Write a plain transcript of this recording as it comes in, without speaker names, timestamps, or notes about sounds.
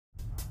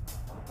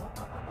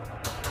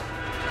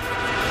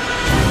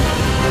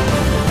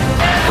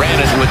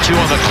with 2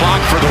 on the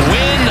clock for the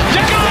win.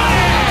 Got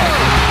it!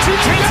 2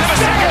 tenths of a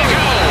second to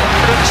go.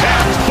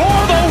 Attempt for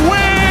the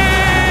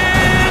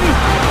win!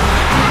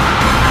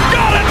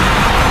 Got it!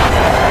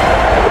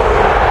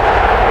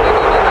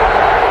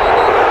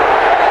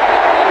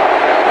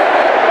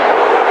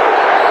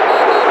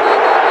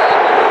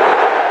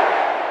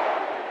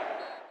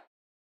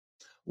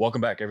 Welcome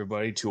back,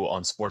 everybody, to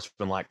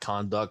Unsportsmanlike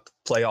Conduct.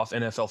 Playoff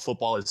NFL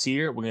football is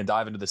here. We're going to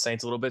dive into the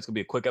Saints a little bit. It's going to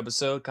be a quick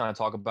episode, kind of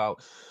talk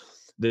about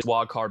this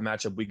wild card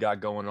matchup we got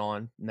going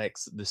on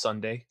this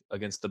Sunday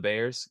against the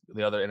Bears.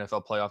 The other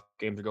NFL playoff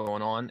games are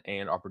going on,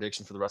 and our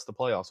prediction for the rest of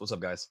the playoffs. What's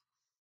up, guys?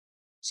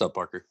 What's up,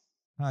 Parker?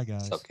 Hi,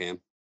 guys. What's up, Cam?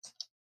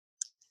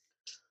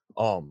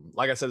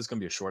 Like I said, it's going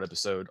to be a short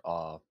episode,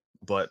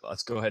 but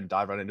let's go ahead and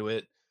dive right into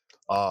it.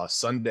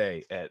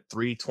 Sunday at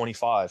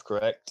 3:25,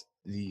 correct?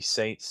 The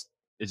Saints.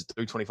 It's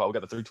 3:25. We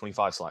got the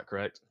 3:25 slot,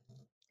 correct?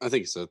 I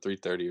think it's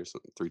 3:30 or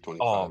something.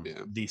 3:25.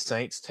 Yeah. The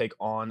Saints take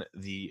on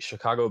the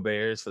Chicago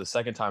Bears for the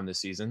second time this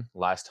season.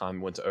 Last time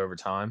we went to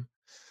overtime,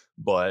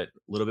 but a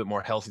little bit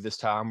more healthy this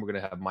time. We're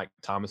gonna have Mike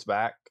Thomas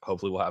back.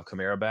 Hopefully, we'll have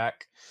Kamara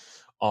back.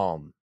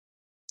 What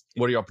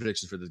are your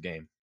predictions for this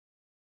game?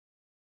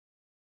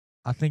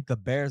 I think the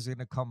Bears are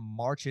gonna come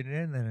marching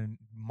in and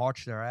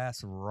march their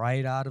ass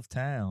right out of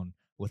town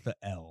with the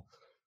L.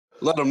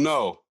 Let them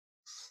know.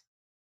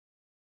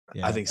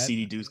 Yeah, I think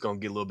CD Dude's gonna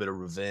get a little bit of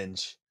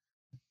revenge.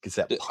 Gets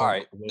that. All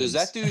right. Does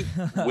that dude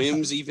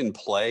Wims even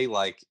play?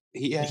 Like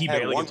he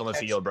barely gets on the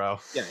field, bro.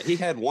 Yeah, he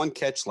had 1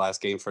 catch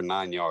last game for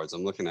 9 yards.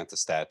 I'm looking at the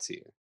stats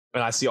here.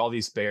 And I see all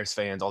these Bears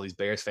fans, all these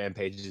Bears fan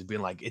pages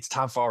being like, "It's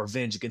time for our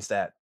revenge against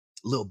that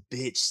little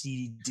bitch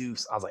CD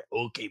Deuce." I was like,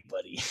 "Okay,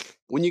 buddy."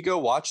 When you go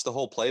watch the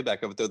whole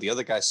playback of it, though, the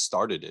other guy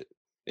started it.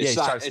 He's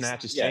trying to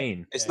snatch his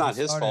chain. It's not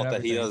his fault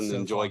that he doesn't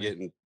enjoy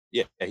getting.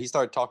 Yeah, he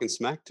started talking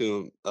smack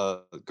to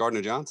him,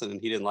 Gardner Johnson,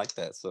 and he didn't like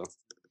that. So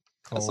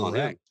that's on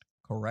him.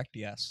 Correct.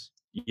 Yes.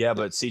 Yeah,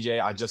 but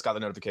CJ, I just got the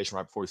notification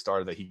right before we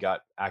started that he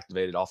got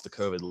activated off the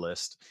COVID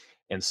list,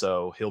 and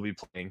so he'll be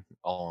playing.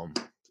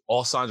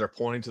 All signs are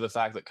pointing to the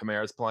fact that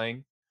Kamara's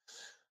playing.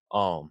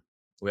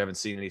 We haven't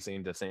seen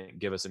anything to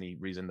give us any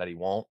reason that he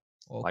won't.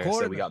 Well, like I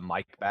said, we got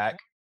Mike back.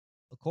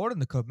 According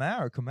to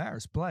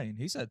Kamara's playing.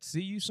 He said,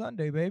 "See you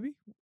Sunday, baby."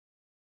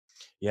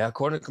 Yeah,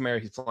 according to Kamara,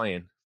 he's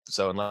playing.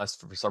 So unless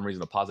for some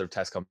reason a positive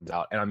test comes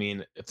out, and I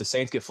mean, if the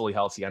Saints get fully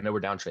healthy, I know we're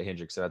down Trey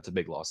Hendricks, so that's a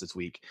big loss this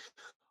week.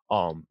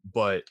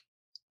 But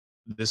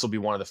this will be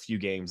one of the few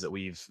games that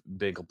we've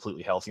been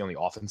completely healthy on the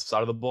offensive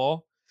side of the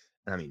ball.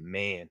 And I mean,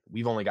 man,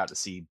 we've only got to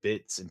see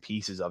bits and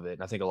pieces of it.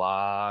 And I think a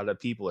lot of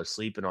people are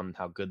sleeping on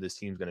how good this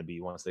team's going to be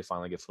once they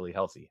finally get fully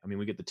healthy. I mean,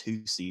 we get the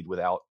 2 seed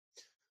without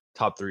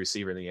top 3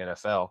 receiver in the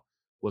NFL.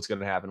 What's going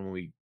to happen when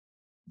we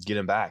get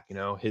him back? You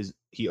know,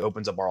 he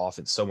opens up our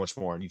offense so much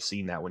more. And you've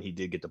seen that when he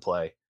did get to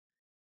play.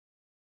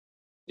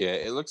 Yeah,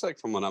 it looks like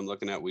from what I'm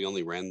looking at, we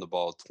only ran the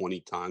ball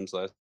 20 times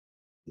last.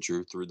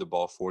 Drew threw the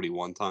ball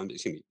 41 times.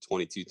 Excuse me,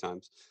 22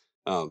 times.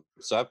 So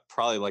I'd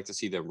probably like to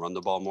see them run the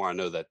ball more. I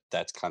know that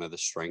that's kind of the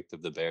strength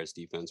of the Bears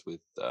defense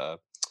with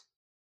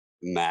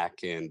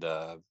Mack and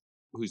I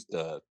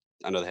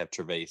know they have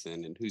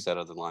Trevathan, and who's that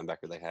other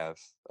linebacker they have?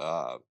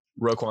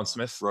 Roquan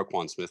Smith.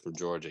 Roquan Smith from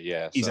Georgia.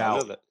 Yeah, he's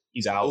out.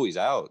 He's out. Oh, he's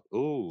out.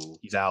 Oh,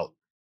 he's out.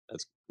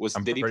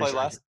 Did he play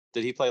last?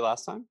 Did he play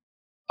last time?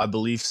 I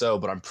believe so,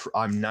 but I'm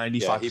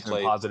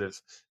 95%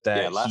 positive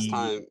that last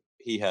time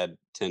he had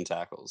 10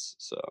 tackles.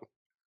 So,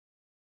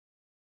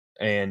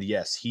 and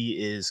yes, he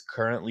is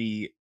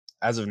currently,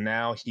 as of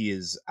now, he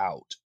is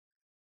out.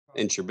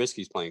 And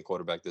Trubisky's playing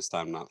quarterback this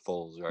time, not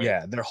Foles, right?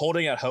 Yeah, they're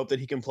holding out hope that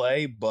he can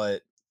play,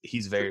 but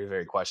he's very,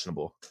 very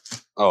questionable.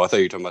 Oh, I thought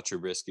you were talking about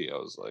Trubisky. I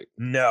was like,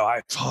 no,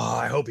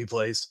 I hope he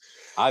plays.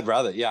 I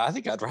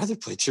think I'd rather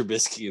play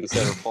Trubisky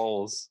instead of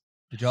Foles.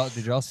 Did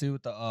y'all see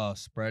what the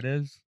spread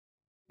is?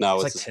 No,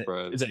 it's like the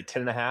spread? Is it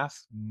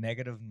 10.5?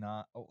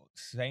 -9.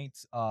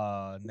 Saints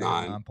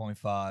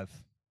 -9.5.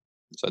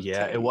 So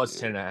yeah, it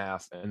was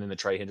 10.5, and then the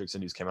Trey Hendricks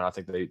news came out.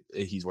 I think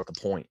he's worth a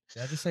point.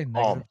 Did I just say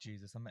negative?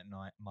 Jesus, I'm at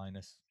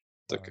minus.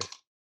 Okay.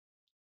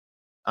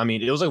 I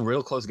mean, it was a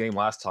real close game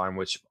last time,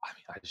 which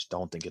I just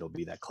don't think it'll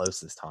be that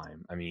close this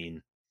time. I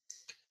mean,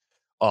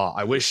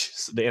 I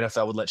wish the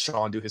NFL would let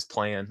Sean do his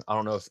plan. I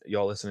don't know if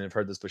y'all listening have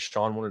heard this, but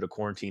Sean wanted to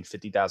quarantine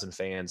 50,000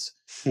 fans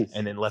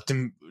and then let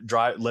them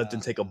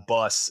take a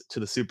bus to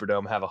the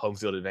Superdome, have a home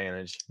field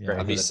advantage. Yeah, I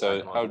would be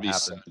so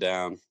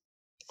down.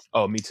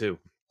 Oh, me too.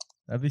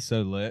 That'd be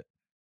so lit.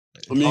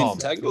 I mean,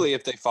 technically,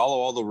 if they follow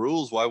all the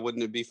rules, why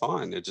wouldn't it be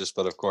fine?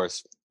 But of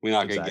course, we're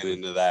not going to get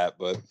into that.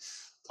 But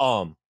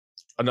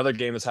another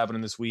game that's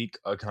happening this week,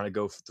 kind of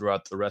go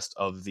throughout the rest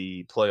of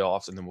the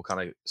playoffs, and then we'll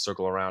kind of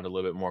circle around a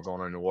little bit more going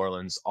on in New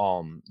Orleans.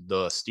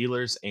 The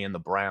Steelers and the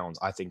Browns,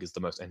 I think, is the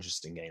most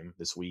interesting game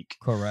this week.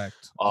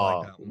 Correct.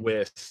 I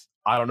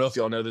don't know if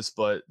y'all know this,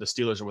 but the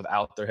Steelers are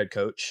without their head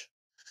coach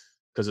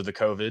because of the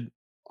COVID.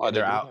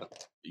 They're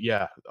out.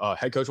 Yeah,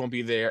 head coach won't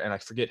be there, and I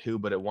forget who,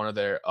 but one of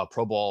their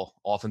Pro Bowl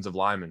offensive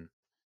linemen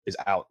is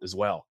out as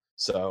well.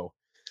 So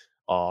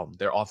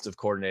their offensive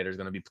coordinator is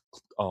going to be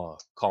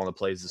calling the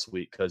plays this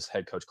week because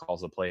head coach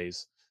calls the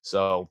plays.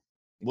 So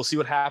we'll see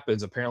what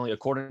happens. Apparently,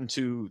 according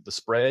to the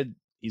spread,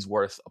 he's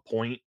worth a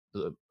point.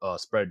 The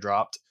spread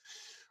dropped,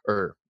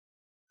 or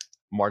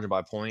margin by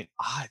a point.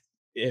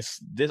 If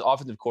this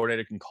offensive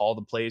coordinator can call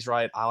the plays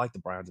right, I like the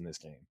Browns in this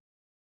game.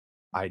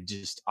 I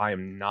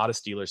am not a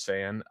Steelers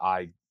fan.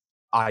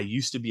 I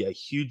used to be a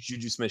huge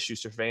Juju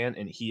Smith-Schuster fan,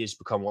 and he has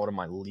become one of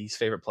my least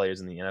favorite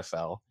players in the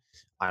NFL.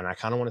 And I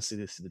kind of want to see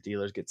the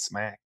Steelers get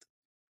smacked.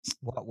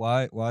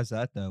 Why is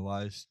that though?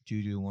 Why is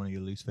Juju one of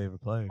your least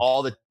favorite players?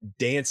 All the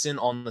dancing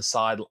on the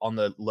side on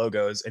the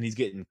logos, and he's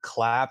getting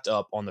clapped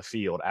up on the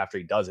field after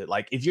he does it.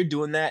 Like, if you're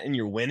doing that and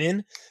you're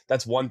winning,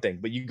 that's one thing.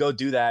 But you go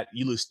do that,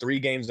 you lose 3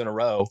 games in a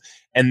row,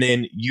 and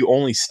then you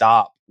only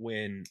stop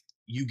when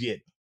you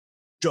get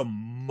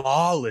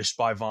demolished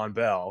by Von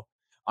Bell.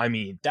 I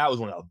mean, that was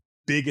one of the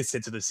biggest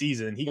hits of the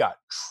season. He got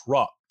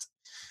trucked.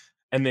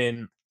 And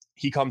then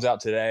he comes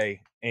out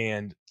today,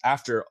 and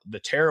after the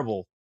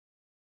terrible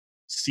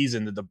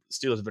season that the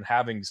Steelers have been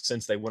having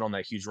since they went on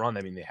that huge run,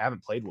 I mean, they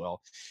haven't played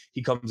well.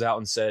 He comes out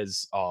and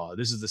says,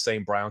 this is the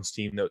same Browns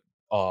team that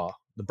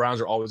the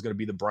Browns are always going to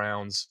be the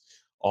Browns.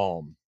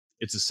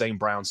 It's the same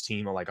Browns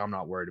team. I'm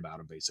not worried about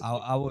them, basically.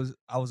 I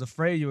was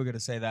afraid you were going to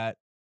say that.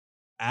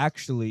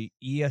 Actually,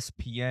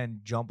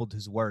 ESPN jumbled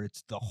his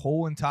words. The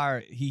whole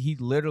entire he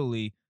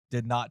literally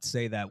did not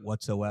say that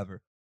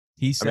whatsoever.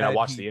 He said, I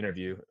watched the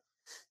interview.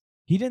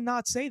 He did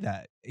not say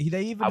that.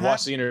 I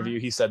watched the interview.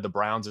 He said the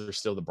Browns are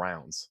still the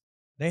Browns.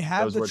 They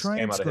have Those the words came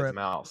out of his transcript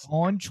mouth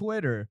on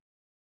Twitter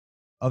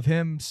of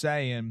him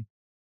saying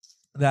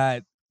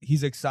that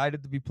he's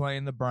excited to be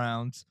playing the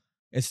Browns.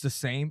 It's the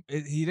same.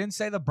 He didn't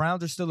say the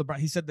Browns are still the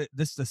Browns. He said that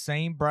this is the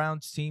same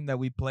Browns team that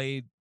we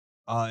played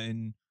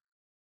in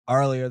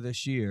earlier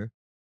this year.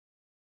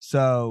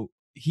 So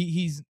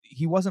he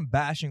wasn't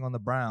bashing on the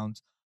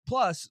Browns.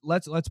 Plus,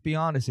 let's be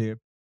honest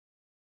here.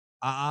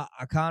 I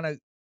kind of,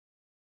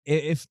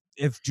 if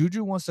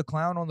Juju wants to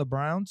clown on the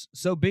Browns,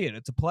 so be it.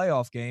 It's a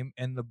playoff game,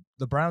 and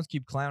the Browns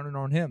keep clowning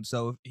on him.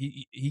 So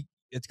he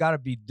it's got to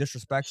be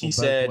disrespectful. He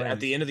said at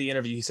the end of the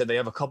interview, he said they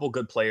have a couple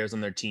good players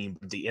on their team,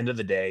 but at the end of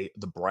the day,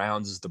 the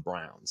Browns is the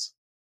Browns.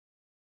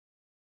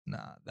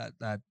 Nah,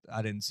 that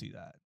I didn't see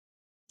that.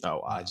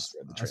 Oh, I just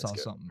read the transcript. I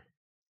saw something.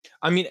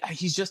 I mean,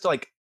 he's just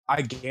like,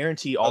 I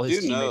guarantee all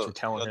his teammates were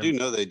telling him. I do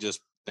know they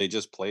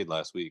just played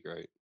last week,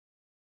 right?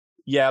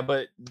 Yeah,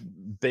 but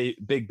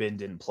Big Ben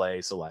didn't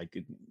play, so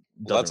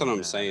that's what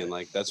I'm saying.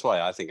 That's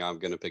why I think I'm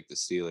going to pick the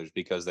Steelers,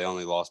 because they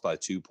only lost by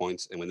 2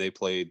 points, and when they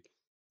played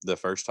the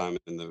first time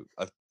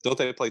don't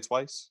they play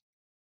twice?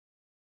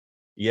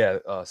 Yeah,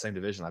 same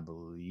division, I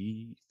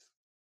believe.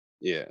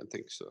 Yeah, I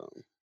think so.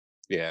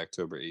 Yeah,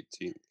 October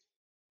 18th.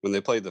 When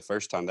they played the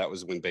first time, that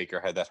was when Baker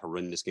had that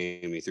horrendous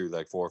game. He threw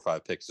 4 or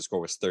 5 picks. The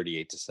score was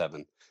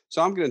 38-7.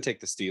 So I'm going to take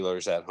the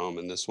Steelers at home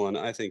in this one.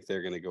 I think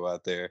they're going to go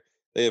out there.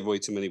 They have way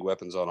too many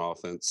weapons on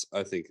offense.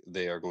 I think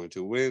they are going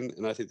to win,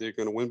 and I think they're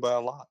going to win by a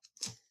lot.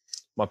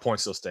 My point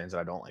still stands that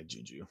I don't like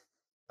Juju.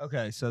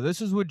 Okay, so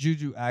this is what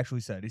Juju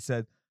actually said. He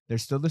said, they're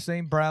still the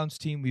same Browns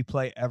team we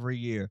play every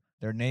year.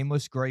 They're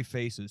nameless gray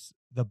faces.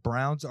 The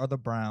Browns are the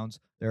Browns.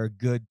 They're a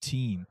good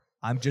team.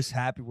 I'm just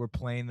happy we're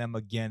playing them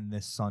again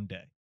this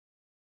Sunday.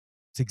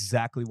 It's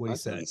exactly what he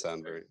said. Doesn't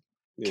sound very.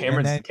 Yeah.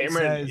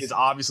 Cameron is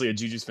obviously a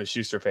Juju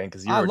Smith-Schuster fan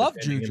because I love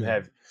Juju.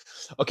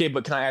 Okay,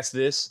 but can I ask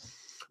this?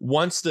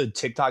 Once the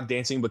TikTok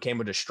dancing became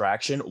a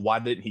distraction, why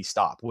didn't he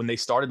stop? When they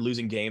started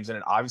losing games and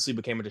it obviously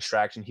became a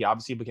distraction, he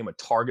obviously became a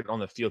target on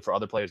the field for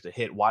other players to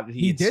hit. Why did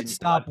he? He did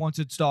stop once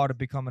it started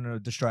becoming a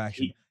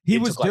distraction. He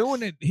was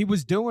doing it. He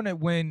was doing it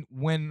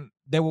when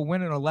they were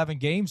winning 11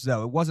 games,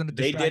 though. It wasn't a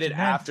distraction. They did it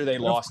after they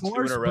lost 2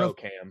 in a row,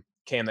 Cam.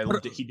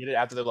 He did it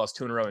after they lost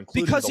 2 in a row,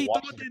 including because he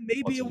thought that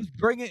maybe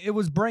it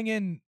was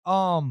bringing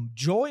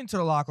joy into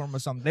the locker room or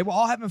something. They were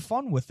all having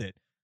fun with it.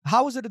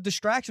 How is it a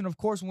distraction? Of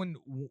course, when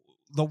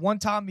the one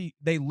time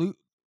they lose,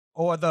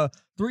 or the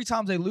 3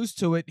 times they lose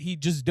to it, he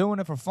just doing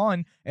it for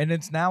fun, and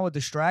it's now a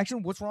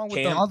distraction. What's wrong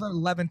with the other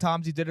 11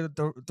 times he did it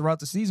throughout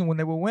the season when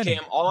they were winning?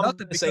 Cam, all Nothing, I'm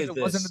going to say is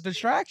it wasn't a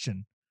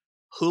distraction.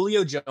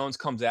 Julio Jones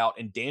comes out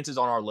and dances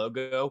on our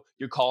logo.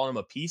 You're calling him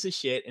a piece of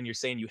shit, and you're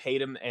saying you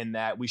hate him and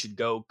that we should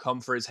go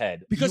come for his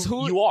head. Because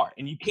you are,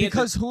 and you can't.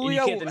 Because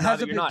Julio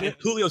hasn't been. And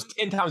Julio's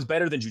 10 times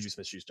better than Juju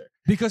Smith-Schuster.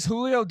 Because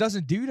Julio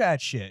doesn't do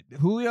that shit.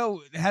 Julio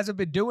hasn't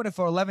been doing it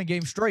for 11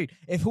 games straight.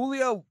 If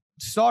Julio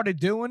started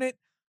doing it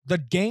the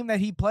game that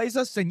he plays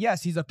us, then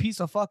yes, he's a piece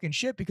of fucking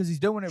shit because he's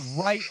doing it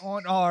right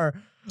on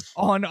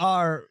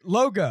our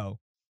logo.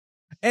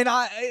 And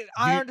I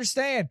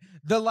understand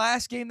the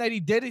last game that he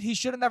did it, he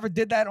should have never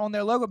did that on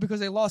their logo because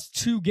they lost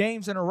 2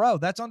 games in a row.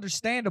 That's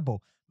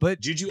understandable.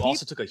 But Juju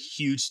also took a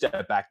huge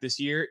step back this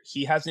year.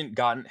 He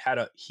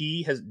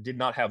did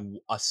not have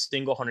a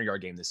single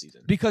 100-yard game this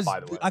season. Because by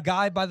the way, a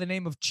guy by the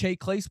name of Chase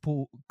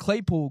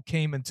Claypool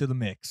came into the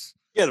mix.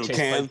 Get him,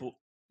 Cam.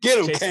 Get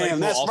him, Cam.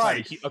 That's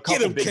right. A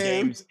couple big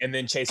games, and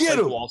then Chase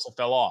Claypool also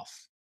fell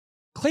off.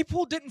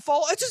 Claypool didn't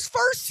fall. It's his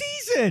first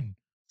season.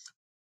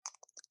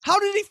 How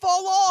did he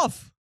fall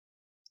off?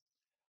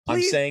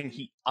 Please.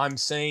 I'm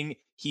saying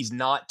he's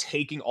not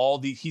taking all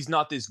the. He's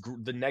not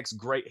the next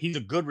great. He's a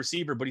good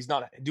receiver, but he's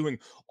not doing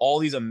all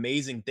these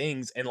amazing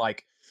things. And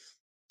like,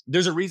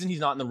 there's a reason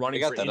he's not in the They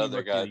running got for that any other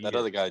rookie guy. of the That year.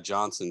 other guy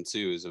Johnson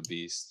too is a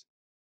beast.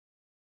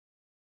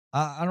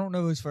 I don't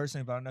know his first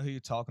name, but I know who you're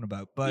talking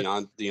about. But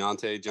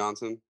Deontay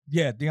Johnson.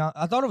 yeah,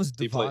 I thought it was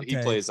He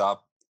Devontae. plays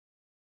up.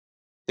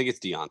 I think it's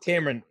Deontay.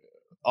 Cameron.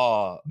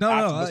 No,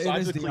 it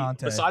is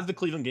Deontay. Besides the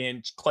Cleveland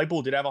game,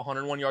 Claypool did have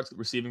 101 yards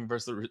receiving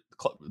versus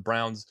the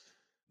Browns'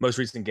 most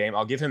recent game.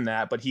 I'll give him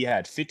that, but he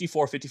had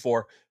 54,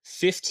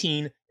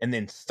 15, and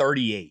then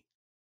 38.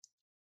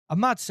 I'm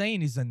not saying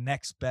he's the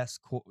next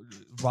best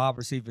wide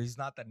receiver. He's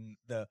not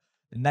the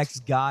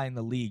next guy in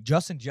the league.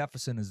 Justin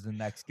Jefferson is the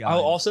next guy. I'll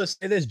also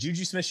say this: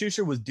 Juju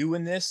Smith-Schuster was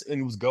doing this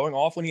and was going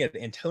off when he had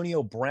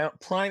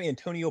prime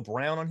Antonio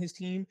Brown on his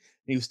team, and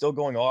he was still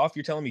going off.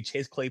 You're telling me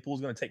Chase Claypool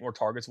is going to take more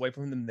targets away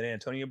from him than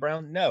Antonio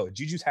Brown? No,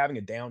 Juju's having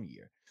a down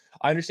year.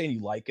 I understand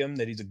you like him,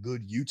 that he's a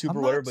good YouTuber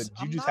or whatever, but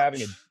Juju's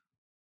having a.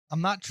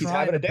 I'm not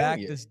trying to back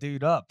this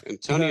dude up.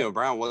 Antonio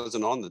Brown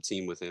wasn't on the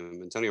team with him.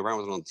 Antonio Brown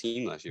wasn't on the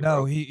team last year. No,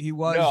 bro. he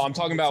was. No, I'm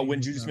talking about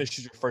when Juju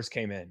Smith-Schuster first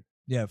came in.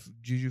 Yeah,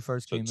 Juju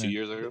first came in 2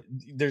 years ago.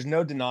 There's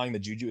no denying that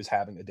Juju is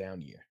having a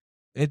down year.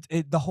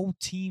 The whole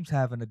team's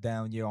having a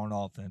down year on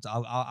offense.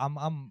 I'm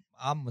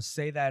gonna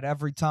say that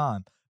every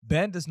time.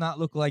 Ben does not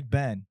look like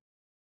Ben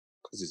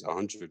because he's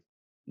 100.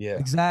 Yeah,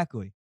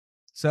 exactly.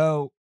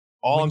 So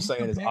all I'm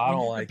saying is I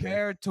don't like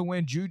compared to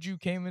when Juju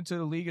came into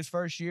the league his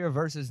first year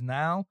versus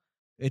now,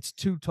 it's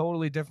two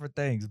totally different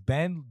things.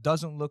 Ben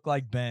doesn't look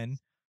like Ben.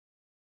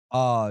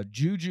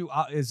 Juju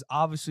is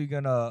obviously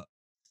gonna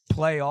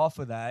play off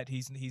of that.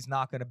 He's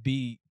not gonna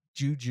be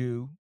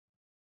Juju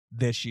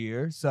this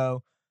year.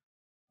 So,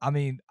 I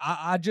mean,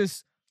 I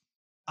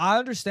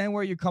understand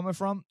where you're coming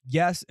from.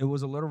 Yes, it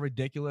was a little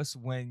ridiculous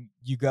when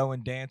you go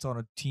and dance on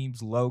a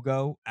team's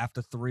logo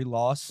after 3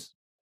 losses.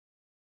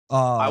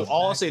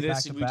 I'll say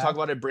this: if we talk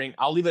about it,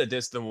 I'll leave it at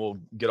this. Then we'll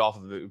get off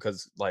of it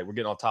because like we're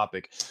getting off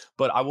topic.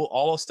 But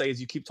all I'll say is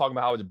you keep talking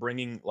about how it's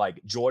bringing like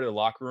joy to the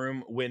locker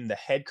room. When the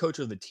head coach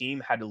of the team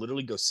had to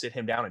literally go sit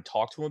him down and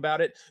talk to him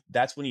about it,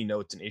 that's when you know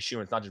it's an issue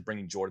and it's not just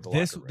bringing joy to the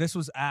locker room. This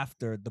was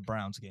after the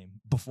Browns game.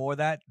 Before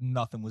that,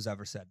 nothing was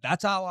ever said.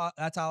 That's how I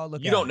look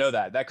at it. You don't know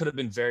that. That could have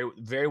been very,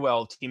 very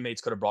well. Teammates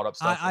could have brought up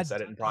stuff and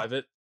said it in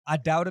private. I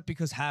doubt it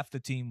because half the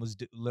team was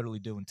literally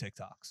doing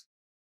TikToks.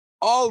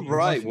 All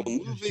right. Well,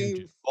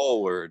 moving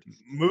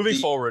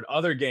forward,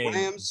 other games.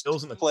 Rams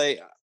Bills in the play.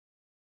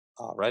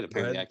 All right.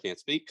 Apparently, I can't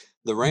speak.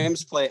 The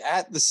Rams play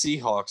at the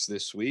Seahawks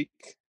this week.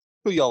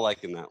 Who y'all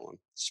like in that one?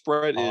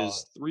 Spread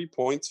is 3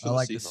 points for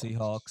the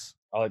Seahawks.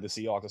 I like the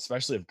Seahawks,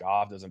 especially if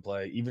Goff doesn't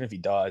play. Even if he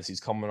does,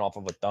 he's coming off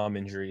of a thumb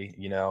injury.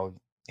 You know,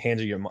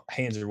 hands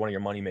are one of your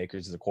money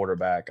makers as a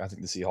quarterback. I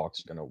think the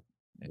Seahawks are going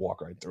to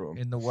walk right through him.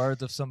 In the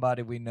words of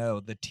somebody we know,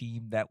 the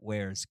team that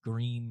wears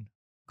green,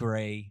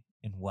 gray,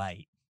 and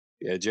white.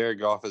 Yeah, Jared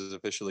Goff is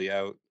officially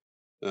out.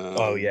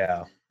 Oh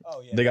yeah.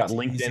 They got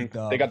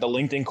LinkedIn. They got the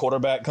LinkedIn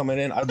quarterback coming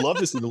in. I'd love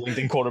to see the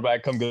LinkedIn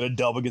quarterback come get a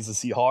dub against the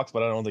Seahawks,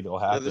 but I don't think it'll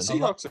happen. Yeah, the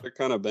Seahawks are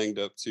kind of banged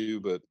up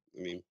too, but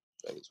I mean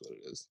that is what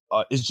it is.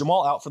 Is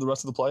Jamal out for the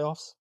rest of the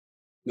playoffs?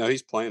 No,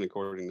 he's playing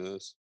according to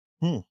this.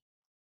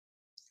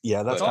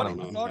 Yeah, that's kind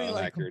of how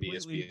accurate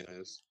ESPN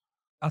is.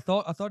 I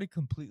thought he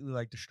completely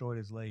like destroyed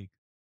his leg.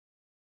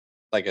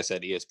 Like I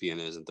said, ESPN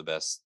isn't the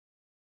best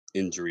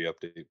injury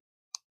update.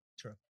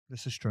 True.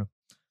 This is true.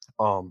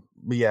 But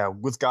yeah,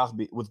 with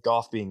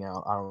Goff being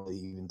out, I don't really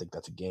even think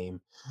that's a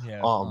game.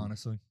 Yeah,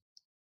 honestly.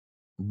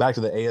 Back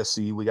to the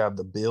AFC, we got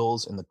the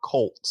Bills and the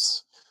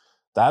Colts.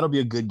 That'll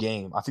be a good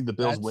game. I think the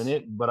Bills win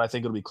it, but I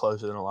think it'll be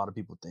closer than a lot of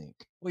people think.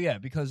 Well, yeah,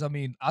 because I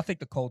mean, I think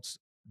the Colts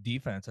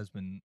defense has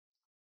been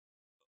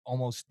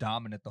almost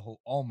dominant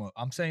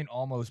I'm saying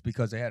almost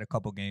because they had a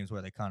couple games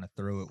where they kind of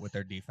threw it with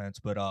their defense,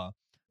 but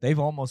they've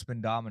almost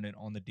been dominant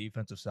on the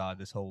defensive side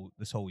this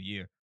whole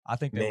year. I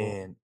think they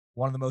were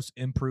one of the most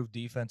improved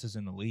defenses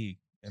in the league,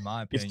 in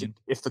my opinion.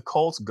 If the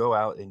Colts go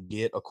out and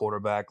get a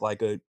quarterback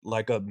like a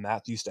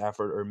Matthew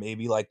Stafford, or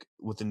maybe like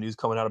with the news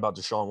coming out about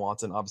Deshaun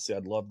Watson, obviously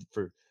I'd love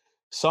for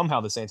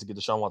somehow the Saints to get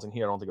Deshaun Watson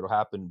here. I don't think it'll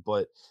happen,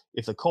 but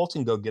if the Colts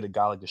can go get a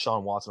guy like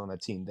Deshaun Watson on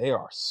that team, they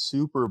are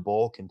Super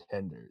Bowl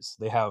contenders.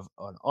 They have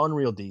an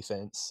unreal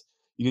defense.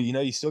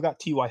 You still got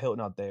T.Y. Hilton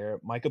out there.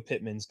 Micah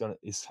Pittman's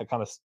is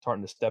kind of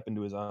starting to step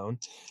into his own,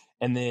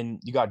 and then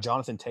you got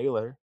Jonathan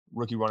Taylor,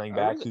 rookie running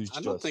back,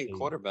 I don't think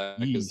quarterback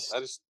is.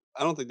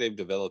 I don't think they've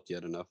developed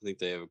yet enough. I think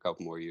they have a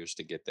couple more years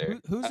to get there.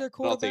 Who's their quarterback?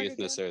 I don't think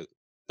it's necessarily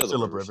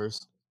Phillip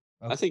Rivers.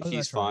 I think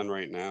he's fine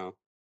right now.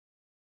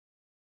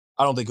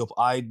 I don't think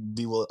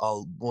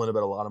I'll willing to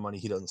bet a lot of money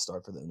he doesn't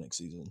start for them next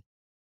season.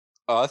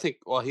 I think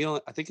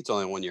it's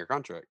only a 1-year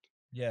contract.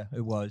 Yeah,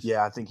 it was.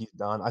 Yeah, I think he's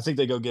done. I think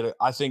they go get it.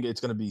 I think it's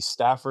going to be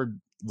Stafford,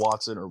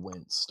 Watson, or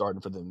Wentz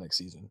starting for them next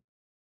season.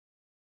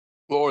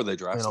 Or they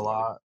draft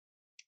somebody.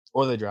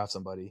 Or they draft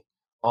somebody.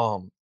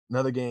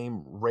 Another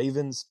game,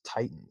 Ravens,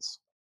 Titans.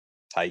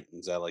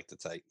 Titans. I like the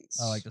Titans.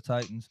 I like the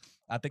Titans.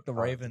 I think the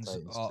Ravens.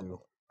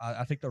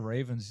 I think the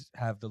Ravens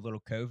have the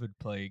little COVID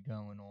plague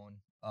going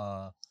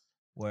on.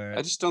 where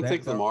I just don't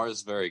think they're- Lamar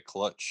is very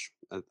clutch.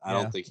 I Yeah,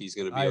 don't think he's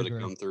going to be I able agree.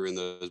 to come through in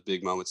those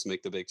big moments to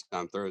make the big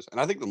time throws. And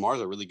I think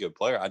Lamar's a really good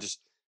player.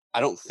 I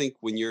don't think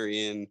when you're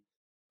in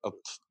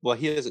well,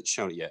 he hasn't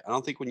shown it yet. I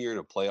don't think when you're in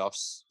a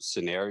playoffs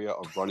scenario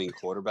of running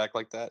quarterback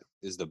like that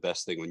is the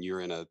best thing when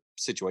you're in a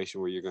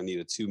situation where you're going to need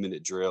a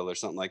 2-minute drill or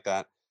something like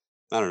that.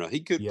 I don't know.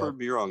 He could Yep. prove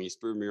me wrong. He's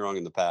proven me wrong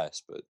in the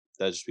past, but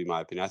that'd just be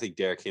my opinion. I think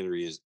Derrick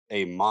Henry is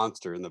a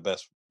monster and the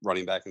best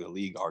running back in the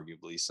league,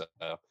 arguably. So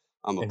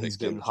I'm gonna And he's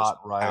pick him getting to just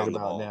hot right pound the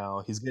about ball.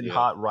 now. He's getting Yeah.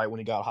 hot right when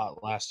he got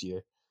hot last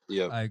year.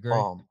 Yeah. I agree.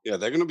 Yeah,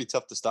 they're gonna be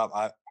tough to stop.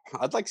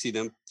 I'd like to see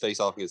them face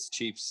off against the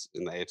Chiefs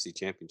in the AFC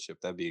Championship.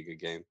 That'd be a good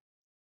game.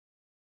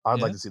 I'd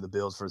Yeah. like to see the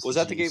Bills versus Was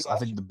the that the game Chiefs. I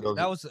think the Bills.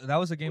 that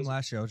was a game Was it?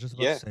 last year. I was just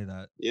about Yeah. to say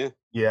that. Yeah.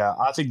 Yeah,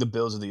 I think the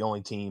Bills are the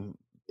only team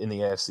in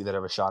the AFC that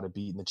ever shot at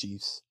beating the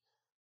Chiefs,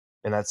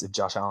 and that's if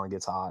Josh Allen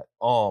gets hot.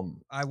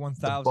 I the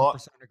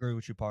 1000% agree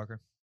with you, Parker.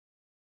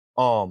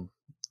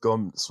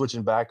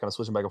 switching back and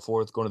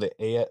forth, going to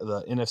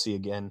the NFC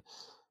again.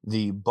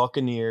 The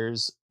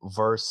Buccaneers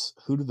versus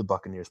who do the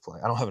Buccaneers play?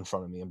 I don't have it in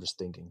front of me. I'm just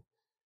thinking.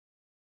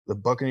 The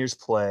Buccaneers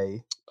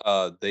play.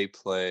 They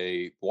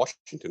play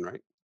Washington,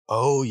 right?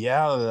 Oh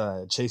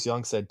yeah, Chase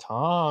Young said,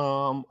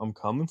 "Tom, I'm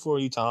coming for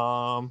you,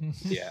 Tom."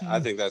 Yeah,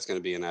 I think that's gonna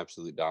be an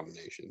absolute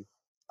domination.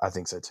 I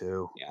think so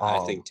too. Yeah,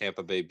 I think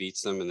Tampa Bay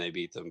beats them, and they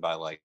beat them by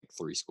like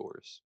 3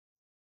 scores.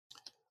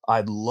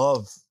 I'd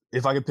love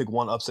if I could pick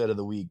one upset of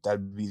the week.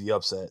 That'd be the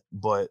upset,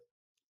 but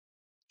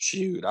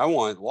Shoot, I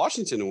want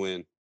Washington to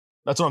win.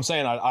 that's what I'm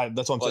saying.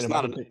 That's what I'm Well, saying. it's If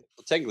I not could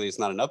pick, technically it's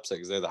not an upset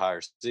because they're the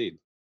higher seed.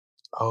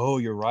 oh,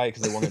 you're right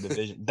because they won their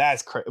division.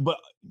 That's crazy. But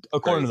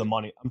according to the Crazy.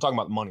 money, I'm talking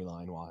about money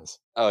line wise.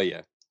 Oh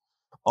yeah,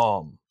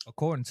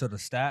 According to the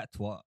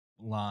stats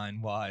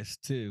line wise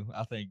too,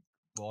 I think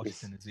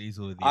Washington is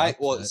easily the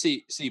well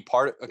upset. see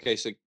okay.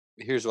 So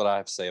here's what I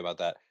have to say about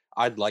that.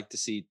 I'd like to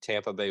see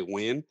Tampa Bay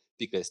win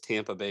because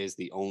Tampa Bay is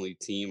the only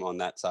team on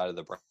that side of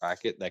the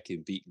bracket that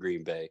can beat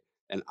Green Bay.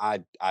 And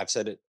I've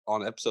said it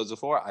on episodes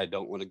before. I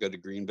don't want to go to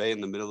Green Bay in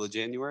the middle of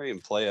January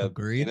and play a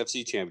Agreed.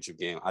 NFC Championship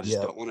game. I just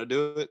Yeah. don't want to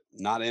do it.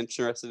 Not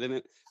interested in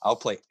it. I'll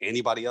play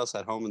anybody else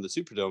at home in the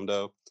Superdome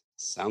though.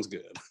 Sounds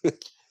good.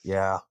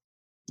 Yeah.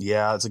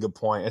 Yeah, that's a good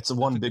point. It's the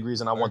one a big good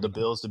reason I want the argument.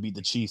 Bills to beat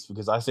the Chiefs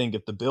because I think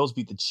if the Bills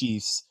beat the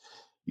Chiefs,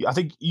 I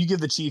think you give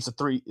the Chiefs a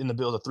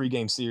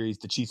 3-game series,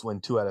 the Chiefs win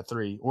 2 out of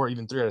 3 or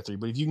even 3 out of 3.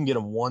 But if you can get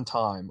them one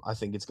time, I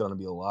think it's going to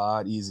be a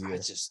lot easier.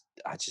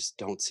 I just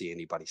don't see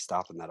anybody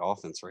stopping that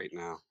offense right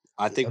now.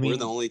 I think I we're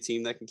the mean- only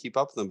team that can keep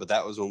up with them, but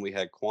that was when we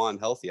had Quan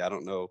healthy. I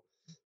don't know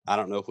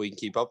if we can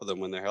keep up with them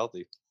when they're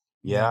healthy.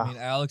 Yeah. I mean,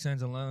 Alex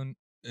Anzalone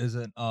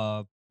isn't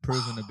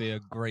proven to be a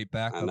great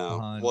backup I know.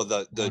 behind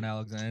Well, Quan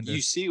Alexander.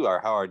 you see how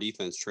our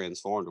defense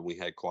transformed when we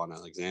had Quan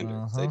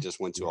Alexander. They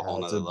just went to a whole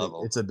nother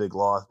level. It's a big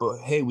loss. But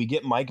hey, we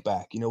get Mike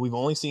back. You know, we've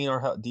only seen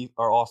our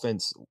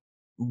offense.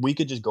 We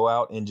could just go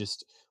out and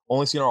just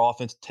only seen our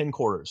offense 10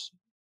 quarters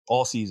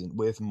all season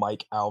with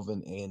Mike,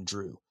 Alvin, and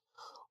Drew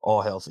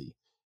all healthy.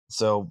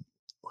 So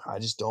I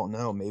just don't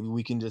know. Maybe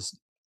we can just.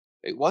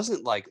 It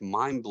wasn't like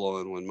mind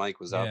blowing when Mike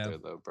was out Yeah. there,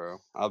 though, bro.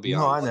 I'll be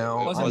No, I honest.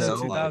 know. It wasn't I no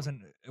know.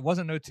 2000. It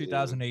wasn't no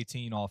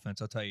 2018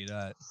 offense. I'll tell you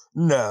that.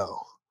 No.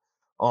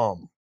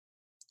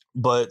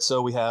 But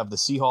so we have the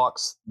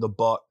Seahawks, the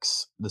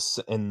Bucks,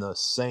 and the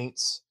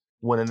Saints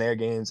winning their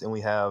games, and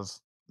we have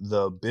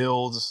the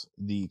Bills,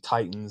 the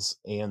Titans,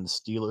 and the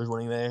Steelers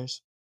winning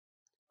theirs.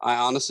 I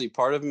honestly,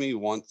 part of me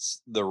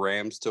wants the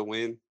Rams to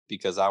win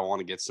because I want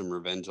to get some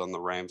revenge on the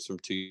Rams from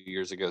 2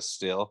 years ago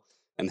still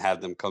and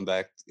have them come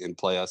back and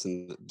play us.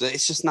 And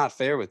it's just not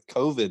fair with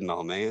COVID and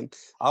all, man.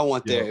 I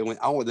want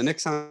the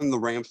next time the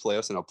Rams play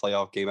us in a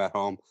playoff game at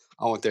home,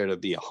 I want there to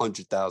be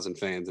 100,000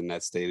 fans in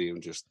that stadium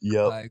just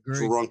I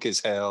agree. drunk as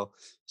hell,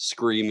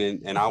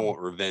 screaming, and I want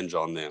revenge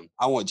on them.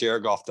 I want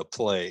Jared Goff to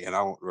play, and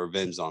I want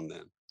revenge on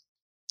them.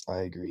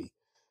 I agree.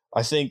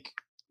 I think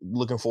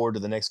looking forward to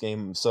the next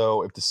game.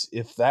 So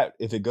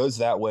if it goes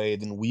that way,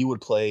 then we would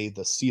play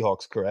the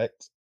Seahawks,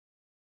 correct?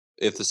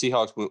 If the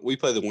Seahawks win, we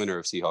play the winner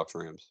of Seahawks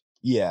Rams.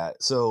 Yeah.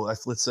 So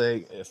let's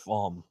say if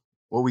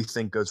what we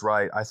think goes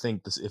right, I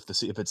think if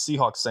it's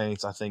Seahawks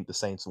Saints, I think the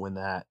Saints win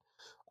that.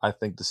 I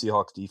think the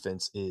Seahawks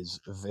defense is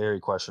very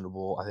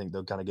questionable. I think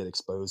they'll kind of get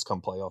exposed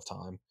come playoff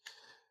time.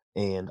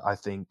 And I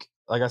think,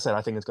 like I said,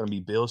 I think it's going to be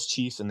Bills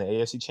Chiefs in the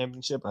AFC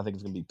Championship. And I think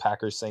it's going to be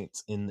Packers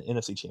Saints in the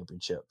NFC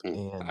Championship.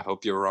 And I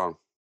hope you're wrong.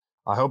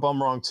 I hope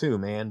I'm wrong too,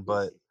 man.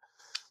 But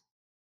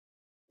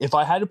if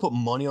I had to put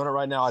money on it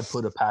right now, I'd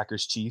put a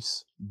Packers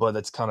Chiefs. But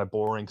that's kind of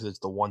boring because it's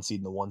the 1 seed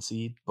and the 1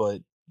 seed.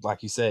 But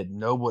like you said, I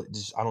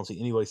don't see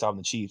anybody stopping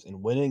the Chiefs.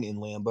 And winning in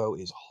Lambeau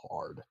is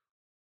hard.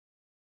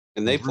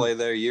 And they play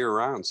there year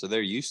round, so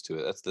they're used to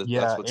it. That's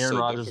what's Aaron so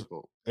Rodgers,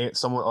 difficult.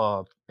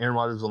 Aaron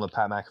Rodgers was on the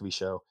Pat McAfee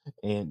show,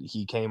 and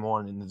he came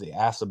on and they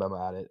asked him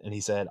about it, and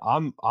he said,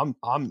 "I'm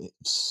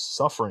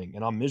suffering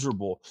and I'm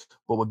miserable,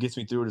 but what gets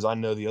me through it is I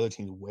know the other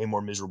team's way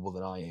more miserable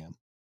than I am."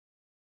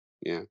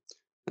 Yeah,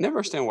 I never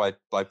understand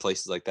why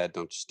places like that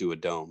don't just do a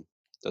dome.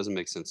 Doesn't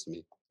make sense to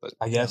me. But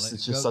I guess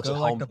it's just such a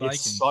home.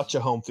 It's such a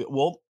home field.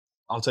 Well,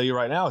 I'll tell you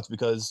right now, it's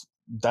because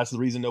that's the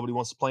reason nobody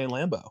wants to play in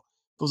Lambeau.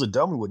 If it was a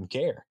dome, we wouldn't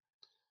care.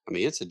 I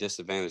mean, it's a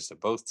disadvantage to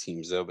both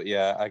teams, though. But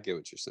yeah, I get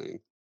what you're saying.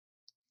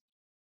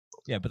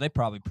 Yeah, but they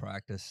probably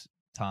practice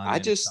time.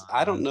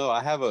 I don't know.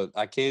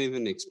 I can't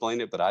even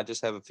explain it, but I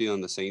just have a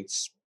feeling the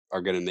Saints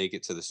are going to make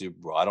it to the Super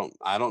Bowl.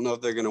 I don't know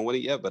if they're going to win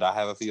it yet, but I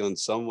have a feeling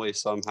some way,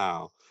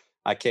 somehow.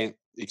 I can't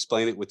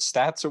explain it with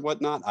stats or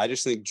whatnot. I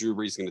just think Drew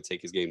Brees is going to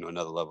take his game to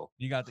another level.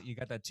 You got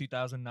that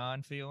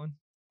 2009 feeling?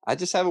 I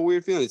just have a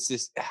weird feeling. It's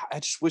just I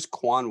just wish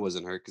Quan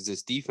wasn't hurt because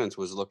this defense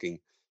was looking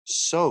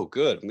so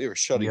good. I mean, they were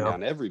shutting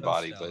down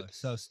everybody,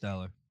 so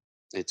stellar.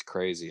 It's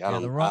crazy.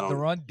 The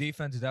run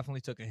defense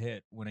definitely took a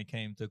hit when it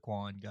came to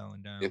Quan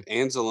going down. If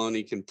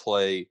Anzalone can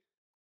play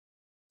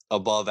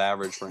above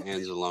average for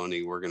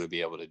Anzalone, we're going to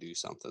be able to do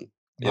something.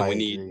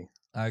 And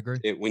I agree.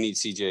 We need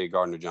CJ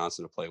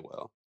Gardner-Johnson to play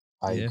well.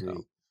 I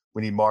agree.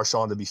 We need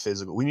Marshawn to be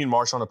physical. We need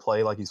Marshawn to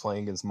play like he's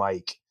playing against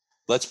Mike.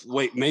 Let's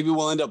wait. Maybe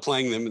we'll end up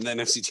playing them in the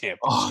NFC Championship.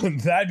 Oh,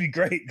 that'd be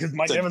great because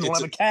Mike Evans will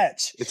have a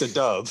catch. It's a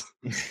dub.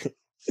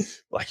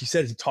 Like you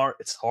said,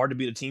 it's hard to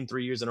beat a team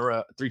 3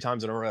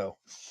 times in a row.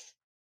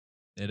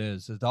 It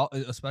is,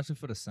 especially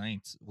for the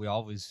Saints. We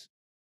always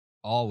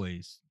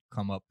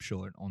come up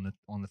short on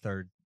the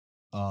third.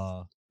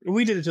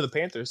 We did it to the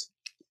Panthers.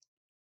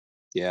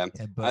 Yeah,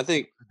 I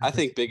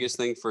think biggest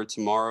thing for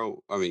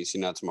tomorrow. I mean,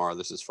 not tomorrow.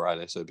 This is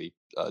Friday, so it'd be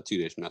 2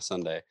 days from now,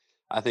 Sunday.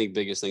 I think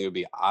biggest thing would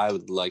be I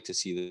would like to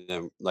see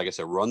them, like I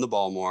said, run the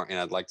ball more, and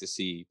I'd like to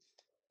see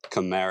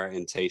Kamara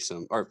and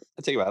Taysom, or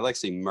I tell you what, I'd like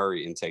to see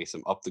Murray and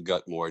Taysom up the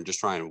gut more and just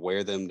try and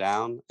wear them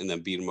down and then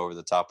beat them over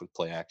the top with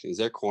play actions.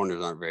 Their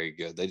corners aren't very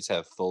good. They just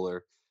have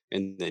Fuller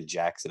and then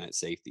Jackson at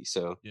safety.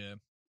 So yeah,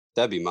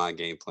 that'd be my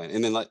game plan.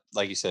 And then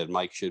like you said,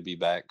 Mike should be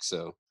back.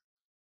 So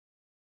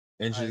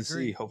interesting to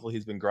see. Hopefully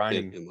he's been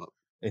grinding him up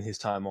in his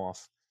time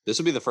off. This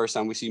will be the first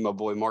time we see my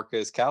boy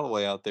Marquez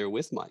Callaway out there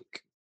with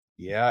Mike.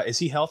 Yeah, is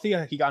he healthy?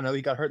 He got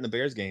hurt in the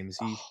Bears game. Is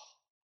he?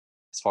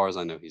 As far as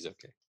I know, he's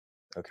okay.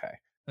 Okay.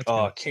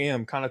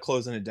 Cam, kind of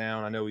closing it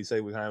down. I know we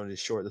say we kind of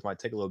just short. This might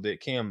take a little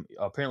bit. Cam,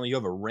 apparently you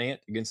have a rant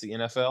against the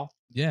NFL.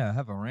 Yeah, I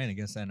have a rant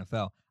against the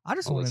NFL. I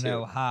just want to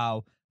know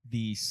how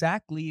the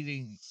sack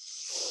leading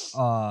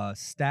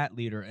stat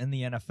leader in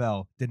the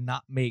NFL did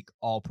not make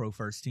All-Pro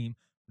first team,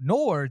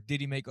 nor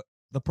did he make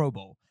the Pro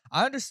Bowl.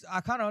 I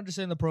kind of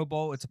understand the Pro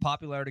Bowl. It's a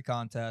popularity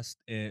contest.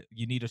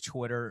 You need a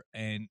Twitter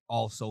and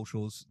all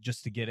socials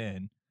just to get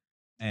in.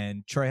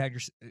 And Trey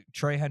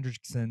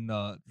Hendrickson,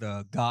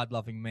 the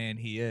God-loving man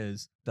he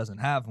is, doesn't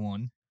have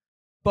one.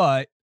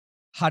 But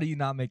how do you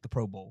not make the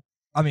Pro Bowl?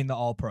 I mean, the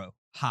All-Pro.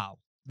 How?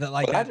 That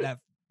bothers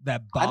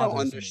I don't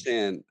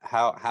understand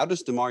how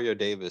does DeMario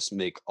Davis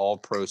make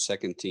All-Pro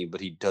second team,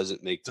 but he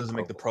doesn't make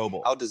the Pro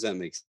Bowl? How does that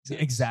make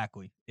sense?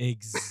 Exactly.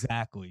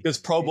 Because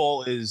Pro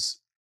Bowl is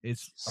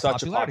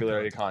such a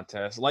popularity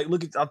contest. Like,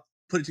 I'll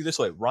put it to you this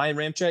way: Ryan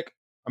Ramczyk,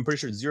 I'm pretty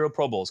sure 0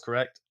 Pro Bowls,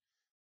 correct?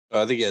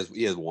 I think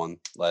he has one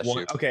last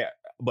year. Okay,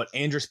 but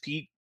Andrus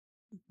Peat,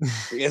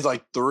 he has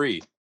like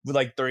 3. With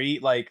like 3,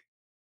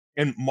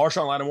 and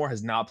Marshawn Lattimore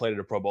has not played at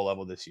a Pro Bowl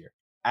level this year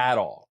at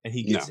all, and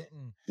he gets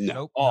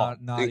no.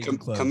 Not even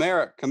close.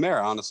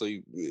 Kamara,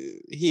 honestly,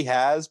 he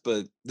has,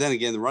 but then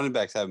again, the running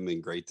backs haven't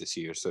been great this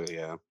year. So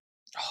yeah.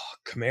 Oh,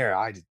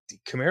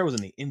 Kamara was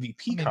in the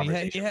MVP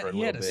conversation for a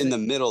little bit. In the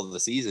middle of the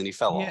season, he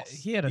fell off.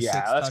 He had a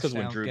that's because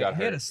when Drew got hurt.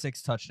 He had a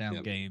 6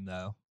 touchdown game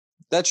though.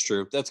 That's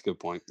true. That's a good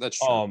point. That's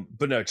true.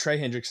 But no, Trey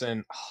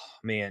Hendrickson,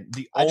 man,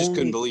 I just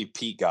couldn't believe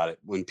Pete got it.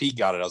 When Pete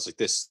got it, I was like,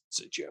 this is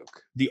a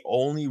joke. The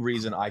only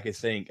reason I could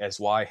think as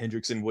why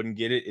Hendrickson wouldn't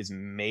get it is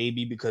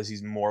maybe because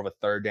he's more of a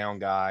third down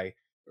guy,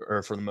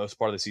 or for the most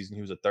part of the season,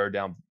 he was a third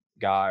down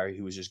guy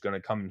who was just going to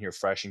come in here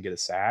fresh and get a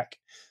sack.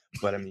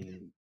 But I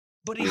mean,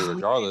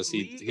 regardless,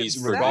 he's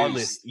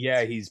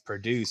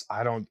produced.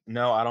 I don't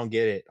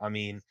get it. I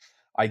mean,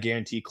 I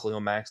guarantee Khalil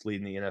Mack's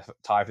leading the NFL,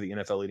 tie for the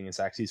NFL leading in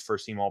sacks. He's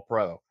first team All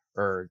Pro.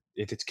 Or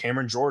if it's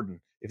Cameron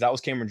Jordan, if that was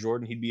Cameron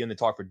Jordan, he'd be in the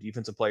talk for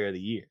Defensive Player of the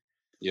Year.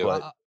 Yeah.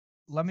 But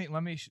let me.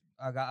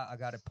 I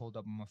got it pulled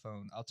up on my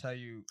phone. I'll tell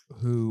you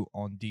who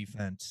on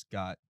defense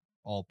got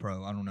All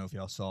Pro. I don't know if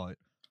y'all saw it.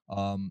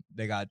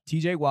 They got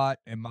T.J. Watt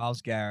and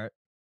Myles Garrett.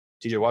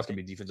 T.J. Watt's gonna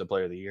be Defensive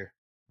Player of the Year.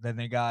 Then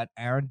they got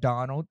Aaron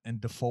Donald and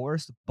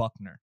DeForest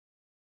Buckner.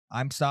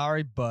 I'm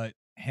sorry, but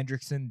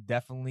Hendrickson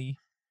definitely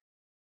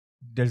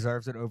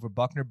deserves it over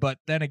Buckner. But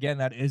then again,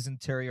 that is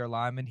interior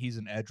lineman. He's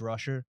an edge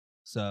rusher.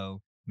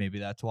 So maybe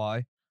that's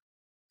why.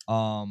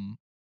 And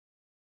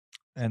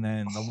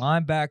then the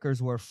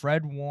linebackers were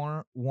Fred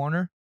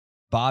Warner,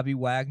 Bobby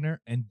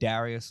Wagner, and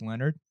Darius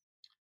Leonard.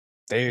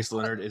 Darius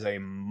Leonard is a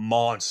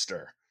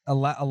monster. A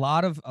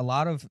lot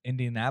of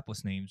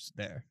Indianapolis names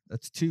there.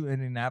 That's 2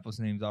 Indianapolis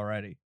names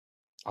already.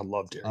 I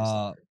love Darius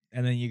Leonard.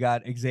 And then you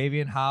got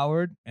Xavier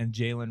Howard and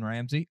Jalen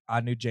Ramsey. I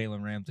knew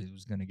Jalen Ramsey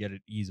was going to get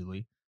it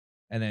easily.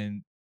 And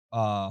then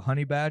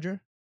Honey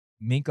Badger,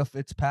 Minka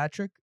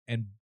Fitzpatrick,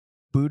 and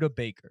Buda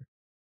Baker.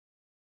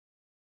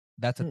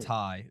 That's a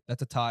tie.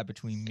 That's a tie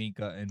between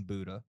Minka and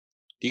Buda.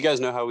 Do you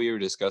guys know how we were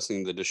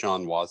discussing the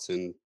Deshaun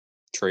Watson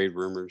trade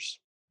rumors?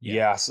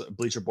 Yeah, so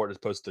Bleacher Report has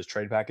posted those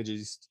trade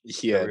packages.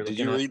 Yeah, did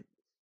you read?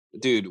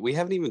 Dude, we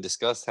haven't even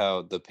discussed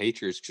how the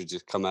Patriots could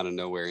just come out of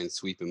nowhere and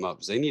sweep him up.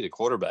 'Cause they need a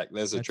quarterback.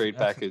 There's a trade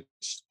package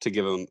to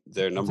give them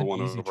their number an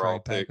one easy overall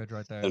trade pick, package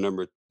right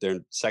there. their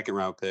second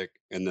round pick,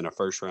 and then a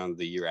first round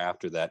the year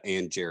after that,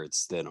 and Jared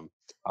Stidham.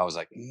 I was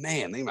like,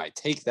 man, they might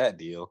take that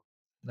deal.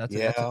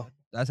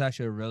 That's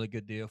actually a really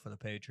good deal for the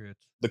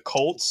Patriots. The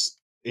Colts.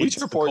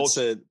 Bleacher Report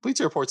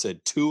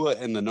said Tua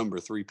and the number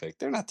 3 pick.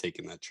 They're not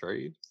taking that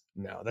trade.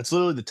 No, that's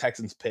literally the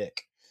Texans'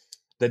 pick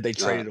that they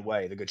traded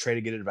away. They could trade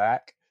to get it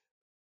back.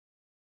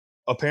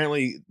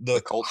 Apparently, the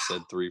Colts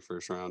said 3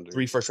 first rounders.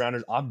 3 first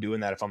rounders. I'm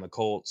doing that if I'm the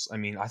Colts. I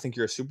mean, I think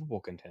you're a Super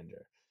Bowl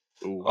contender.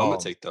 Ooh, I'm gonna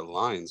take the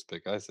Lions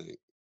pick, I think.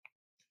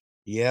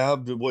 Yeah,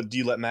 but what do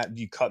you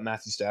do you cut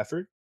Matthew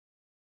Stafford?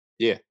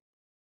 Yeah.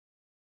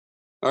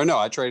 Or no,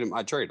 I trade him.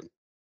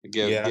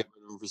 Get rid of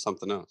him for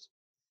something else.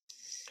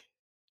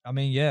 I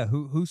mean, yeah.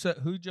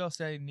 Who'd y'all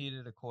say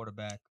needed a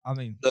quarterback? I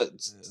mean,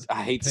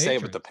 I hate to say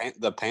it, but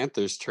the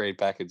Panthers trade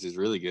package is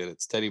really good.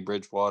 It's Teddy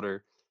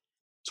Bridgewater,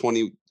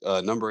 20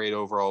 number 8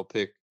 overall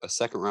pick, a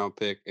second round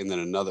pick, and then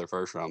another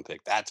first round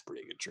pick. That's a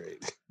pretty good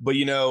trade. But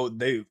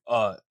they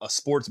a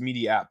sports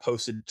media app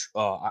posted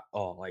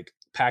like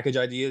package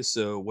ideas.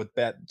 So what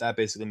that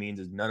basically means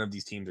is none of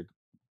these teams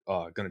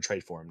are going to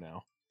trade for him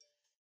now.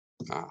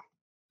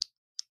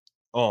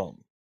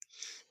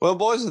 Well,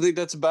 boys, I think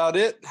that's about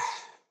it.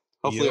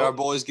 Hopefully our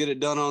boys get it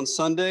done on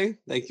Sunday.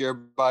 Thank you,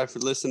 everybody, for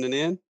listening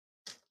in.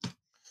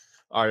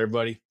 All right,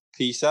 everybody.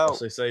 Peace out.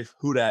 Stay safe.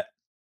 Who dat?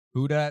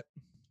 Who dat?